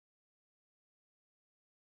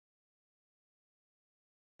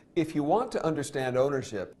If you want to understand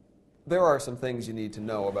ownership, there are some things you need to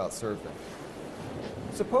know about surfing.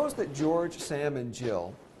 Suppose that George, Sam, and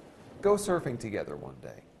Jill go surfing together one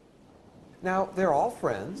day. Now, they're all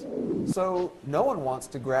friends, so no one wants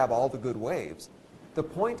to grab all the good waves. The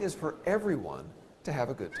point is for everyone to have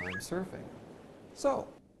a good time surfing. So,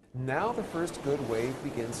 now the first good wave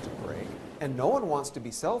begins to break, and no one wants to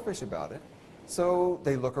be selfish about it, so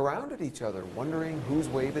they look around at each other, wondering whose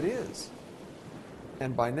wave it is.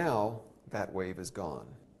 And by now, that wave is gone.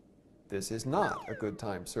 This is not a good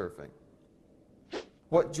time surfing.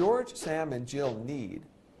 What George, Sam, and Jill need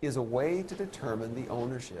is a way to determine the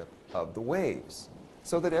ownership of the waves,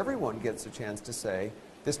 so that everyone gets a chance to say,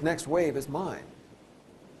 this next wave is mine.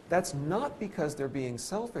 That's not because they're being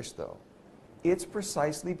selfish, though. It's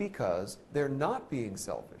precisely because they're not being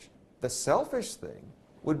selfish. The selfish thing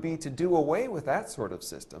would be to do away with that sort of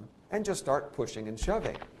system and just start pushing and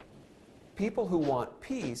shoving. People who want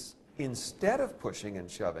peace, instead of pushing and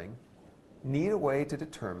shoving, need a way to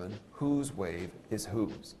determine whose wave is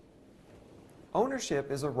whose. Ownership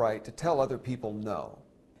is a right to tell other people no.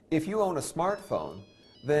 If you own a smartphone,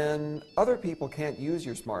 then other people can't use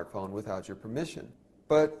your smartphone without your permission,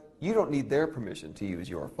 but you don't need their permission to use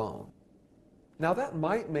your phone. Now that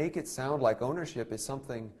might make it sound like ownership is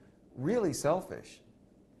something really selfish.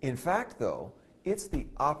 In fact, though, it's the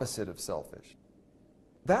opposite of selfish.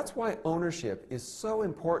 That's why ownership is so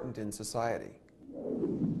important in society.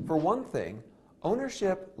 For one thing,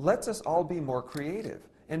 ownership lets us all be more creative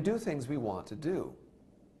and do things we want to do.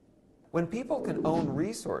 When people can own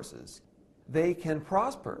resources, they can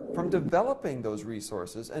prosper from developing those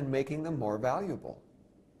resources and making them more valuable.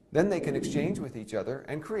 Then they can exchange with each other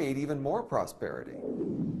and create even more prosperity.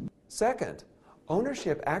 Second,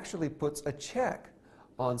 ownership actually puts a check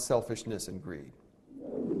on selfishness and greed.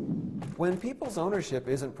 When people's ownership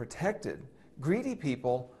isn't protected, greedy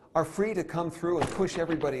people are free to come through and push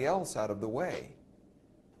everybody else out of the way.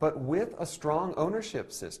 But with a strong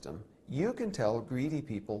ownership system, you can tell greedy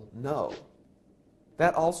people no.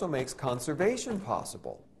 That also makes conservation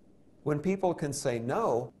possible. When people can say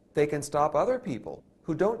no, they can stop other people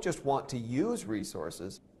who don't just want to use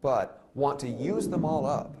resources, but want to use them all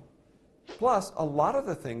up. Plus, a lot of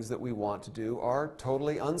the things that we want to do are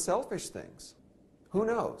totally unselfish things. Who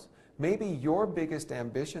knows? Maybe your biggest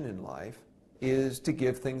ambition in life is to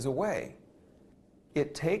give things away.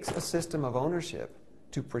 It takes a system of ownership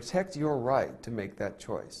to protect your right to make that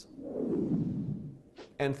choice.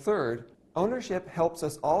 And third, ownership helps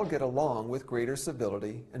us all get along with greater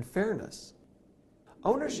civility and fairness.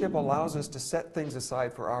 Ownership allows us to set things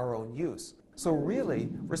aside for our own use. So really,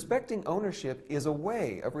 respecting ownership is a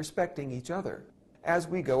way of respecting each other as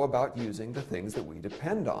we go about using the things that we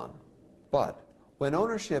depend on. But when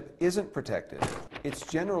ownership isn't protected, it's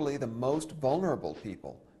generally the most vulnerable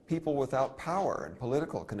people, people without power and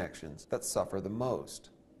political connections, that suffer the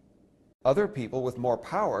most. Other people with more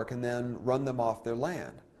power can then run them off their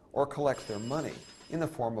land or collect their money in the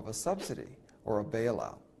form of a subsidy or a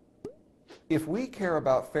bailout. If we care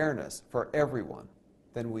about fairness for everyone,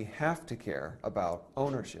 then we have to care about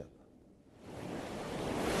ownership.